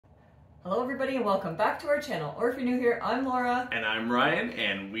Hello everybody and welcome back to our channel, or if you're new here, I'm Laura. And I'm Ryan,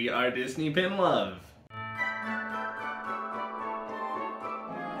 and we are Disney Pin Love.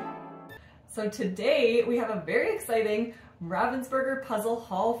 So today we have a very exciting Ravensburger puzzle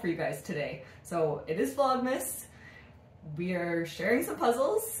haul for you guys today. So it is Vlogmas, we are sharing some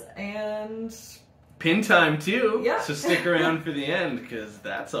puzzles and... Pin time too, yeah. So stick around for the end because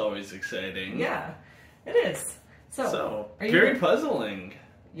that's always exciting. Yeah, it is. So very puzzling.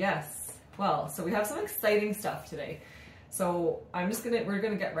 Yes. Well, so we have some exciting stuff today. So we're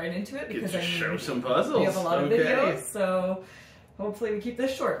gonna get right into it because show some puzzles. We have a lot of videos, so hopefully we keep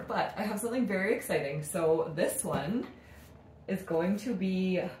this short. But I have something very exciting. So this one is going to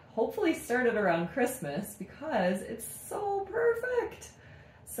be hopefully started around Christmas because it's so perfect.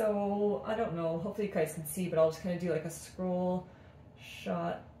 So I don't know, hopefully you guys can see, but I'll just kind of do like a scroll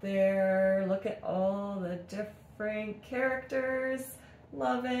shot there. Look at all the different characters.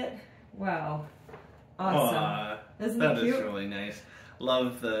 Love it. Wow. Awesome. Isn't it cute? That is really nice.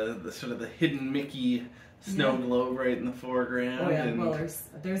 Love the sort of the hidden Mickey snow globe right in the foreground. Oh yeah, and well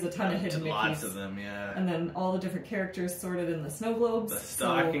there's a ton of hidden Mickeys. Lots of them, yeah. And then all the different characters sorted in the snow globes. The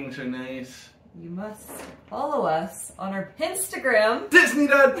stockings are nice. You must follow us on our Pinstagram,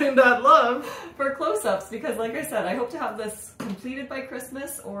 Disney.pin.love, for close-ups because like I said, I hope to have this completed by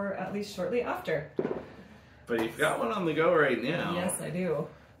Christmas or at least shortly after. But you've got one on the go right now. Yes, I do.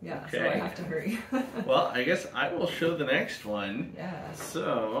 Yeah, okay. So I have to hurry. Well, I guess I will show the next one. Yeah.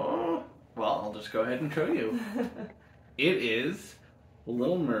 So, well, I'll just go ahead and show you. It is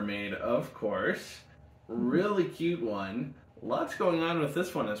Little Mermaid, of course. Really cute one. Lots going on with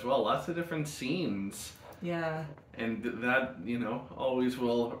this one as well. Lots of different scenes. Yeah. And that, you know, always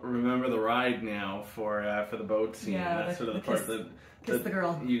will remember the ride now for the boat scene. Yeah, that's sort of the part that kiss the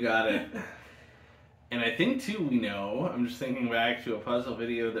girl. You got it. And I think too we know, I'm just thinking back to a puzzle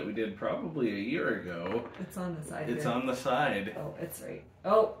video that we did probably a year ago. It's on the side. It's here. on the side. Oh, it's right.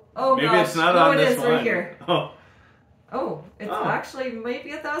 Oh Maybe gosh. it's not on this one. No, it is right here. Oh, it's actually might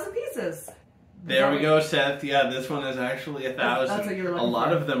be 1,000 pieces. There we go, Seth. Yeah, this one is actually 1,000. That's what you were looking for. A lot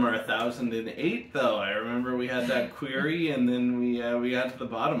for. of them are 1,008 though. I remember we had that query and then we got to the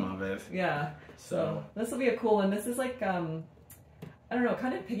bottom of it. Yeah. So this will be a cool one. This is like I don't know,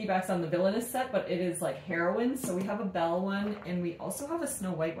 kind of piggybacks on the Villainous set, but it is like heroines. So we have a Belle one, and we also have a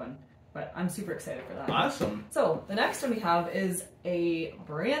Snow White one. But I'm super excited for that. Awesome. So the next one we have is a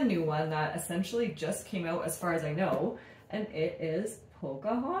brand new one that essentially just came out as far as I know, and it is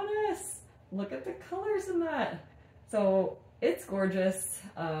Pocahontas. Look at the colors in that. So it's gorgeous.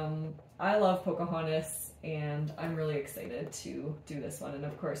 I love Pocahontas, and I'm really excited to do this one. And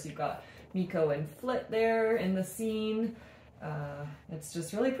of course you've got Nico and Flit there in the scene. It's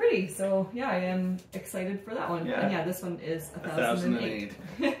just really pretty. So yeah, I am excited for that one. Yeah. And yeah, this one is 1,008.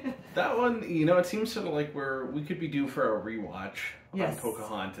 That one, you know, it seems sort of like we could be due for a rewatch on Yes.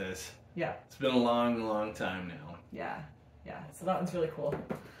 Pocahontas. Yeah. It's been a long, long time now. Yeah. Yeah. So that one's really cool.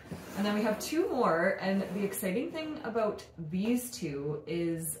 And then we have two more, and the exciting thing about these two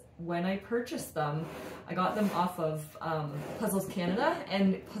is when I purchased them, I got them off of Puzzles Canada,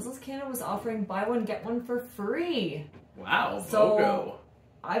 and Puzzles Canada was offering buy one, get one for free. Wow, so BOGO.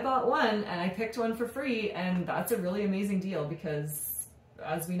 I bought one, and I picked one for free, and that's a really amazing deal because,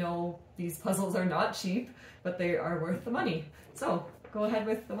 as we know, these puzzles are not cheap, but they are worth the money. So go ahead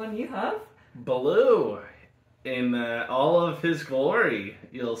with the one you have. Baloo. In all of his glory,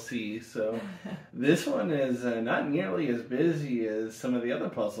 you'll see. So this one is not nearly as busy as some of the other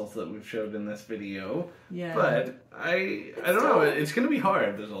puzzles that we've showed in this video. Yeah. But I don't know, it's going to be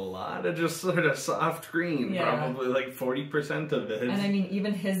hard. There's a lot of just sort of soft green, probably like 40% of it. And I mean,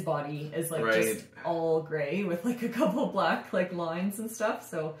 even his body is like just all gray with like a couple black like lines and stuff.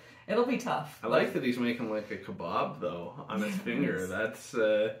 So it'll be tough. I like that he's making like a kebab though on his finger. That's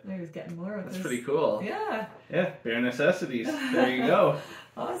he's getting more of this. That's pretty cool. Yeah. Yeah, bare necessities. There you go.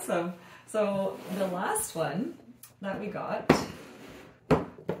 Awesome. So the last one that we got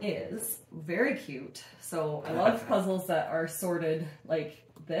is very cute. So I love puzzles that are sorted like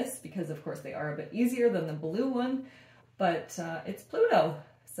this because of course they are a bit easier than the blue one, but it's Pluto.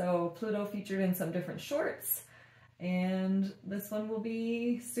 So Pluto featured in some different shorts, and this one will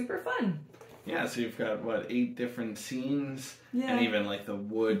be super fun. Yeah, so you've got, what, 8 different scenes? Yeah. And even like the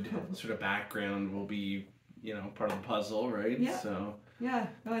wood sort of background will be, you know, part of the puzzle, right? Yeah. So yeah,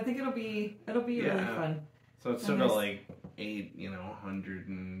 no, I think it'll be really fun. So it's sort of like 8, you know,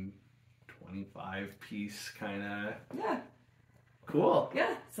 125 piece kind of. Yeah. Cool.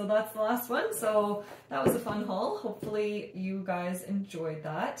 Yeah, so that's the last one. So that was a fun haul. Hopefully you guys enjoyed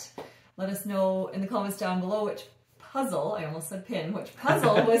that. Let us know in the comments down below which puzzle. I almost said pin. Which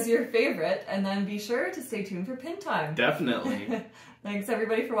puzzle was your favorite? And then be sure to stay tuned for pin time. Definitely. Thanks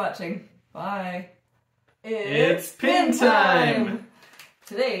everybody for watching. Bye. It's pin time!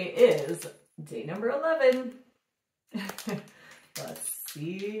 Today is day number 11. Let's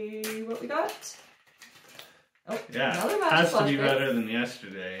see what we got. Oh, yeah, another it has to be better than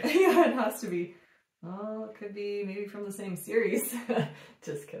yesterday. Yeah, it has to be. Oh, it could be maybe from the same series.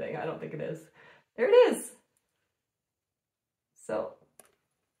 Just kidding, I don't think it is. There it is. So,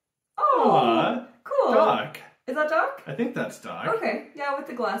 oh, aww, cool. Doc. Is that Doc? I think that's Doc. Okay, yeah, with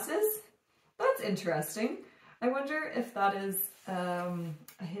the glasses. That's interesting. I wonder if that is a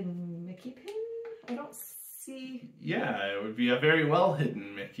hidden Mickey pin? I don't see. Yeah, it would be a very well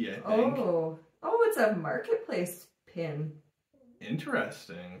hidden Mickey, I think. Oh, it's a marketplace pin.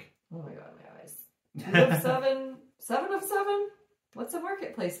 Interesting. Oh my god, my eyes. 2 of 7, 7 of 7? What's a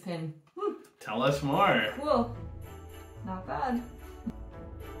marketplace pin? Tell us more. Cool. Not bad.